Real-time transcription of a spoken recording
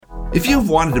If you've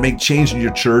wanted to make change in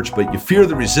your church, but you fear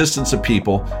the resistance of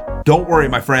people, don't worry,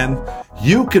 my friend.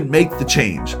 You can make the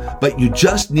change, but you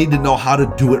just need to know how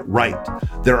to do it right.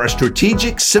 There are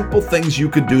strategic, simple things you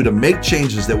can do to make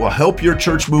changes that will help your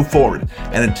church move forward.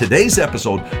 And in today's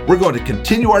episode, we're going to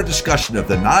continue our discussion of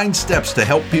the 9 steps to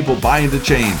help people buy into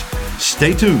change.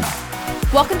 Stay tuned.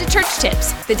 Welcome to Church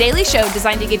Tips, the daily show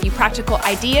designed to give you practical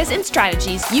ideas and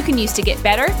strategies you can use to get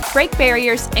better, break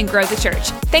barriers, and grow the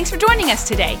church. Thanks for joining us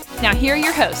today. Now here are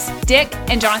your hosts, Dick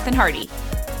and Jonathan Hardy.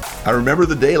 I remember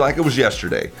the day like it was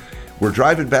yesterday. We're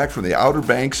driving back from the Outer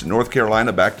Banks in North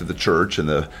Carolina back to the church, and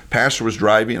the pastor was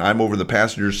driving. I'm over in the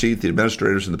passenger seat, the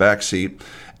administrator's in the back seat,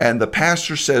 and the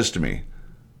pastor says to me,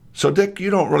 "So Dick, you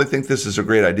don't really think this is a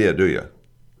great idea, do you?"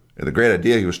 And the great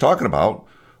idea he was talking about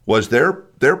was their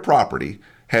property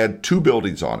had 2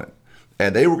 buildings on it,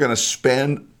 and they were going to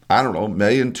spend, I don't know, $1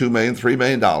 million, $2 million, $3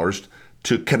 million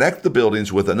to connect the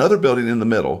buildings with another building in the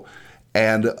middle,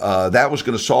 and that was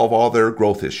going to solve all their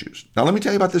growth issues. Now, let me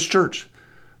tell you about this church.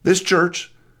 This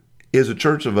church is a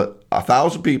church of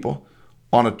 1,000 people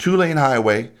on a 2-lane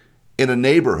highway in a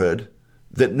neighborhood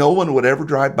that no one would ever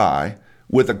drive by,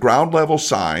 with a ground level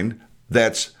sign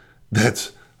that's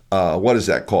what is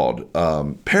that called?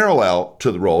 Parallel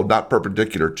to the road, not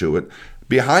perpendicular to it,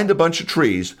 behind a bunch of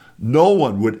trees. No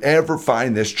one would ever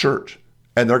find this church,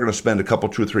 and they're going to spend a couple,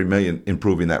 $2 or $3 million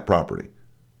improving that property.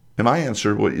 And my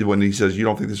answer, when he says, "You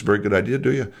don't think this is a very good idea,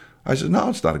 do you?" I said, "No,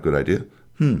 it's not a good idea."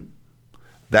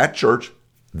 That church,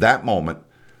 that moment,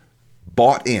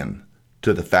 bought in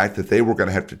to the fact that they were going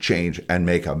to have to change and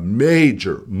make a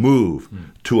major move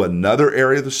to another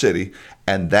area of the city,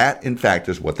 and that, in fact,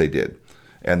 is what they did.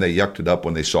 And they yucked it up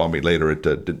when they saw me later at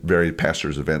the very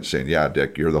pastor's event saying, "Yeah,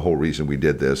 Dick, you're the whole reason we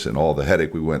did this and all the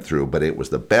headache we went through, but it was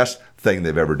the best thing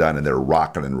they've ever done, and they're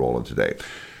rocking and rolling today."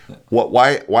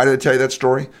 Why did I tell you that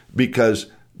story? Because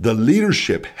the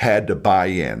leadership had to buy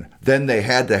in. Then they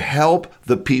had to help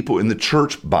the people in the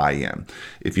church buy in.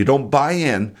 If you don't buy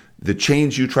in, the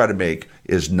change you try to make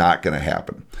is not going to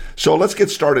happen. So let's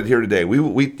get started here today.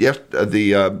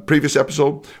 The previous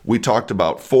episode, we talked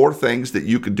about 4 things that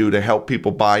you could do to help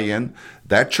people buy in.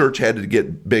 That church had to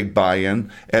get big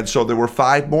buy-in, and so there were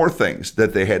 5 more things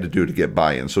that they had to do to get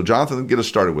buy-in. So Jonathan, get us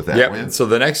started with that. Yeah. So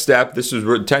the next step,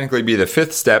 would technically be the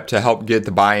 5th step to help get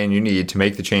the buy-in you need to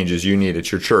make the changes you need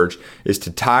at your church, is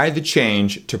to tie the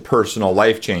change to personal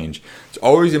life change. It's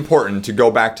always important to go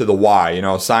back to the why.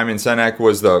 Simon Sinek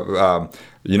was the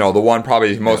one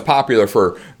probably most popular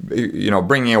for,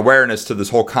 bringing awareness to this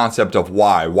whole concept of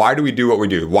why. Why do we do what we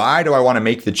do? Why do I want to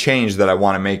make the change that I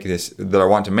want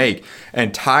to make,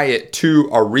 and tie it to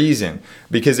a reason?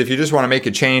 Because if you just want to make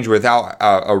a change without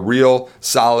a real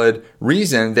solid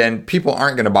reason, then people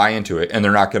aren't going to buy into it, and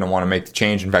they're not going to want to make the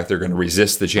change. In fact, they're going to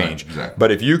resist the change. Right, exactly.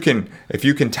 But if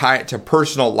you can tie it to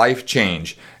personal life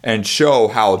change and show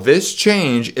how this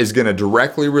change is going to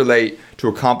directly relate to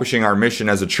accomplishing our mission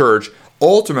as a church,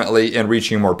 ultimately in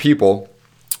reaching more people,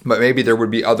 but maybe there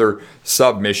would be other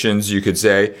sub-missions, you could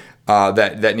say,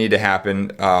 that need to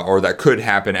happen or that could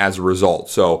happen as a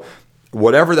result. So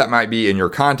whatever that might be in your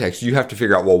context, you have to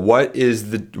figure out, well, what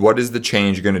is the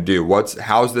change going to do?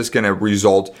 How's this going to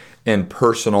result in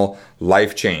personal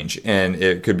life change? And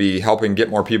it could be helping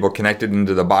get more people connected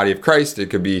into the body of Christ.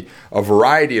 It could be a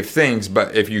variety of things,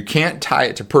 but if you can't tie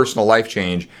it to personal life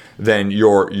change, then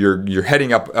you're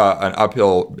heading up an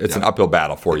uphill. It's an uphill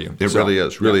battle for you. It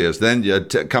really is. Then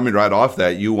coming right off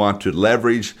that, you want to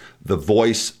leverage the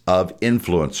voice of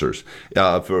influencers.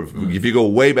 If you go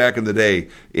way back in the day,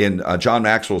 in John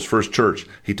Maxwell's first church,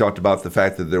 he talked about the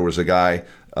fact that there was a guy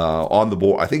on the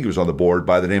board. I think he was on the board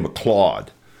by the name of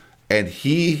Claude. And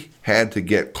he had to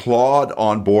get Claude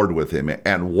on board with him.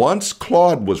 And once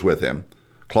Claude was with him,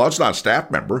 Claude's not a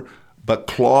staff member, but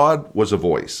Claude was a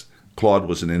voice. Claude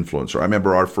was an influencer. I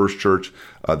remember our first church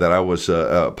that I was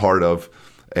a part of,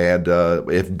 and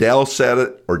if Dale said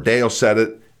it or Dale said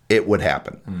it, it would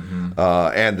happen. Mm-hmm.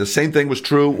 And the same thing was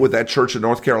true with that church in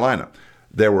North Carolina.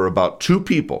 There were about 2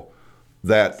 people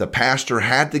that the pastor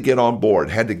had to get on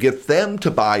board, had to get them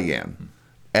to buy in.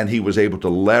 And he was able to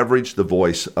leverage the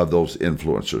voice of those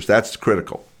influencers. That's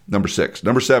critical. Number 6.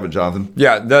 Number 7, Jonathan.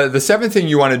 Yeah, the 7th thing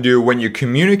you want to do when you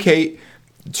communicate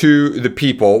to the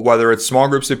people, whether it's small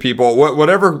groups of people,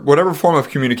 whatever form of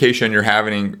communication you're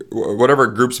having, whatever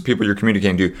groups of people you're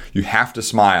communicating to, you have to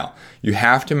smile. You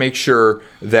have to make sure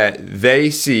that they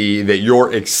see that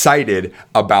you're excited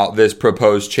about this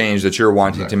proposed change that you're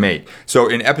wanting to make. So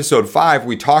in episode 5,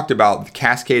 we talked about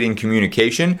cascading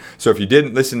communication. So if you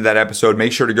didn't listen to that episode,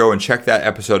 make sure to go and check that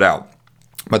episode out.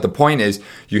 But the point is,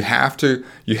 you have to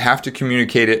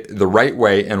communicate it the right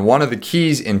way. And one of the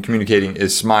keys in communicating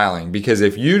is smiling. Because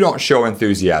if you don't show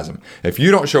enthusiasm, if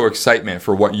you don't show excitement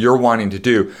for what you're wanting to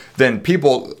do, then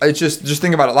people, it's just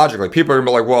think about it logically. People are gonna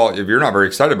be like, well, if you're not very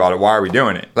excited about it, why are we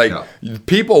doing it? Like,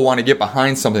 people want to get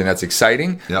behind something that's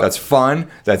exciting, that's fun,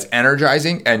 that's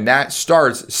energizing, and that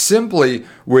starts simply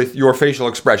with your facial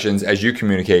expressions as you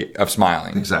communicate of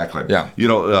smiling. Exactly. Yeah.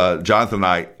 Jonathan and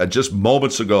I, just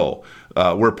moments ago,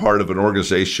 we're part of an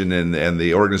organization, and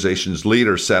the organization's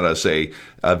leader sent us a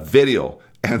video,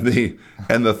 and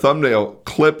the thumbnail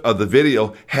clip of the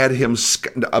video had him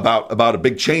about a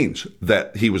big change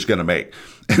that he was going to make,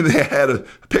 and they had a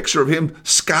picture of him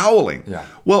scowling. Yeah.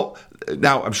 Well,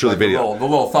 now I'm sure Like the video, the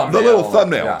little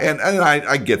thumbnail, yeah. and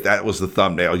I get that it was the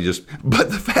thumbnail. But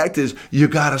the fact is, you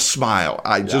got to smile.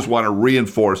 I just want to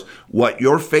reinforce what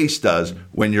your face does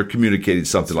when you're communicating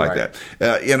something like that.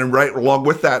 And right along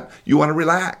with that, you want to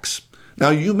relax. Now,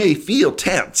 you may feel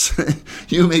tense.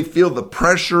 You may feel the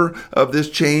pressure of this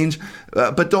change,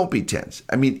 but don't be tense.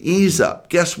 I mean, ease up.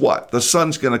 Guess what? The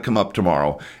sun's going to come up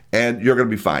tomorrow, and you're going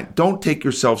to be fine. Don't take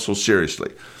yourself so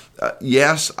seriously.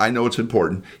 Yes, I know it's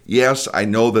important. Yes, I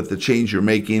know that the change you're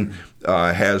making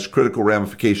has critical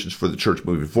ramifications for the church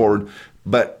moving forward,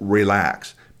 but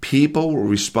relax. People will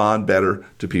respond better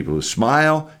to people who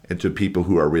smile and to people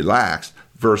who are relaxed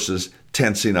versus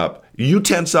tensing up. You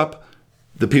tense up,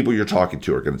 the people you're talking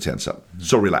to are going to tense up.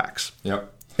 So relax.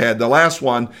 Yep. And the last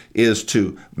one is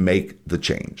to make the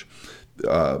change.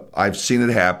 I've seen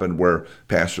it happen where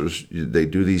pastors, they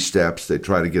do these steps, they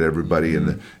try to get everybody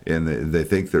and they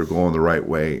think they're going the right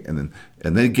way, and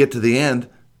then get to the end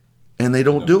and they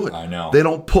don't do it. I know. They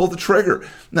don't pull the trigger.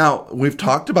 Now, we've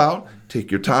talked about take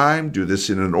your time, do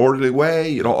this in an orderly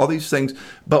way, all these things.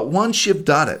 But once you've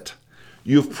done it,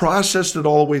 you've processed it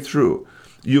all the way through,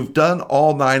 you've done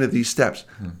all 9 of these steps,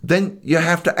 then you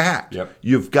have to act. Yep.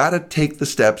 You've got to take the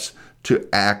steps to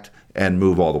act and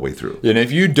move all the way through. And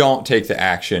if you don't take the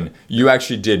action, you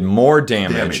actually did more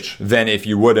damage than if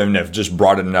you wouldn't have just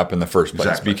brought it up in the first place.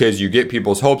 Exactly. Because you get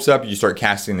people's hopes up, you start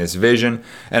casting this vision.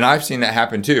 And I've seen that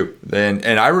happen too. And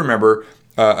I remember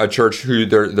a church who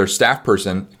their staff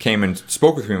person came and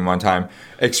spoke with me one time,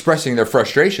 expressing their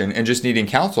frustration and just needing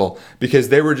counsel because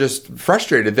they were just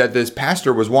frustrated that this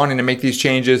pastor was wanting to make these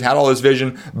changes, had all this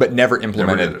vision, but never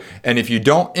implemented. And if you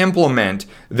don't implement,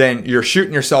 then you're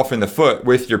shooting yourself in the foot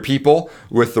with your people,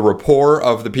 with the rapport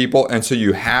of the people. And so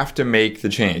you have to make the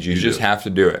change. You just have to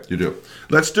do it. You do.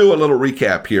 Let's do a little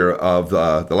recap here of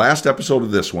the last episode of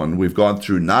this one. We've gone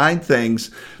through 9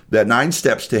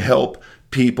 steps to help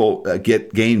people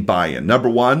gain buy-in. Number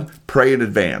 1, pray in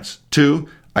advance. 2,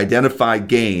 identify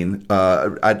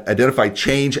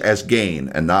change as gain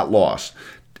and not loss.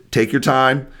 Take your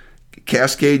time,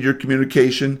 cascade your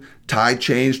communication, tie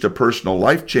change to personal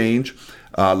life change,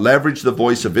 leverage the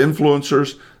voice of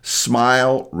influencers,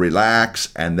 smile,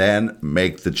 relax, and then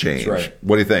make the change. That's right.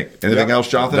 What do you think? Anything else,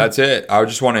 Jonathan? That's it. I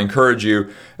just want to encourage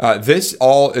you. This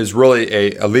all is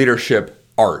really a leadership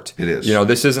art. It is.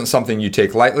 This isn't something you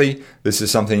take lightly. This is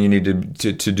something you need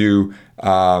to do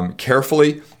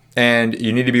carefully, and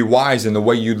you need to be wise in the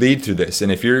way you lead through this.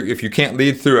 And if you can't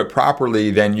lead through it properly,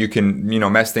 then you can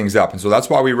mess things up. And so that's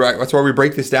why we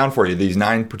break this down for you. These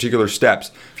 9 particular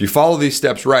steps. If you follow these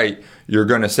steps right, you're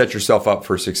going to set yourself up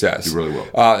for success. You really will.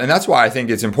 And that's why I think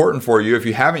it's important for you, if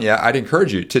you haven't yet, I'd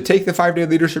encourage you to take the 5-Day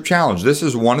Leadership Challenge. This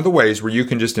is one of the ways where you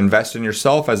can just invest in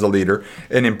yourself as a leader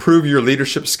and improve your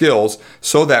leadership skills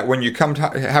so that when you come to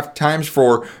have times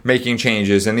for making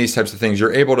changes and these types of things,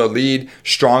 you're able to lead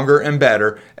stronger and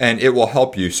better, and it will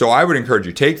help you. So I would encourage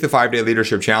you, take the 5-Day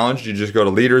Leadership Challenge. You just go to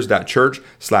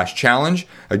leaders.church/challenge.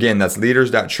 Again, that's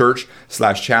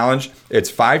leaders.church/challenge. It's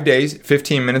 5 days,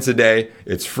 15 minutes a day.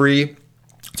 It's free.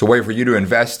 It's a way for you to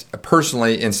invest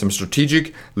personally in some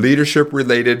strategic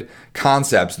leadership-related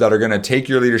concepts that are going to take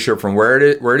your leadership from where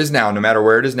it is now, no matter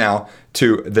where it is now,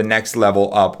 to the next level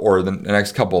up or the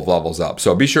next couple of levels up.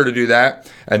 So be sure to do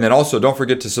that. And then also don't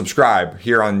forget to subscribe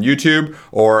here on YouTube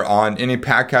or on any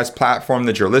podcast platform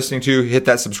that you're listening to. Hit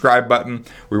that subscribe button.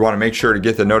 We want to make sure to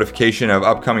get the notification of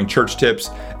upcoming Church Tips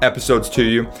episodes to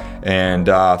you. And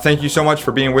thank you so much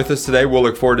for being with us today. We'll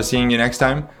look forward to seeing you next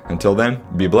time. Until then,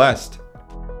 be blessed.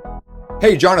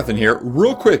 Hey, Jonathan here.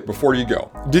 Real quick before you go.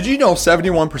 Did you know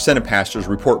 71% of pastors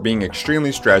report being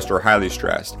extremely stressed or highly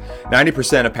stressed?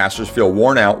 90% of pastors feel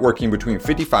worn out working between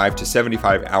 55 to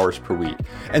 75 hours per week.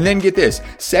 And then get this,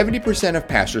 70% of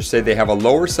pastors say they have a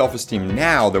lower self-esteem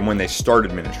now than when they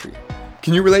started ministry.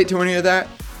 Can you relate to any of that?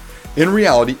 In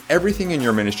reality, everything in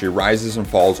your ministry rises and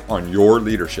falls on your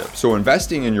leadership. So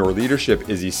investing in your leadership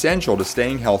is essential to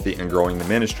staying healthy and growing the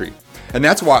ministry. And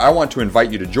that's why I want to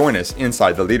invite you to join us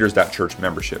inside the Leaders.Church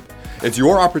membership. It's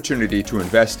your opportunity to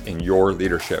invest in your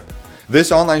leadership.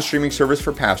 This online streaming service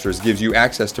for pastors gives you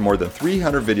access to more than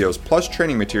 300 videos plus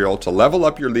training material to level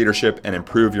up your leadership and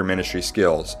improve your ministry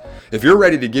skills. If you're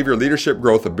ready to give your leadership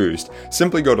growth a boost,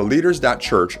 simply go to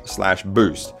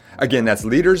leaders.church/boost. Again, that's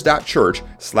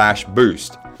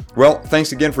leaders.church/boost. Well,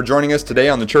 thanks again for joining us today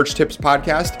on the Church Tips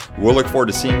Podcast. We'll look forward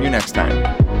to seeing you next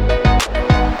time.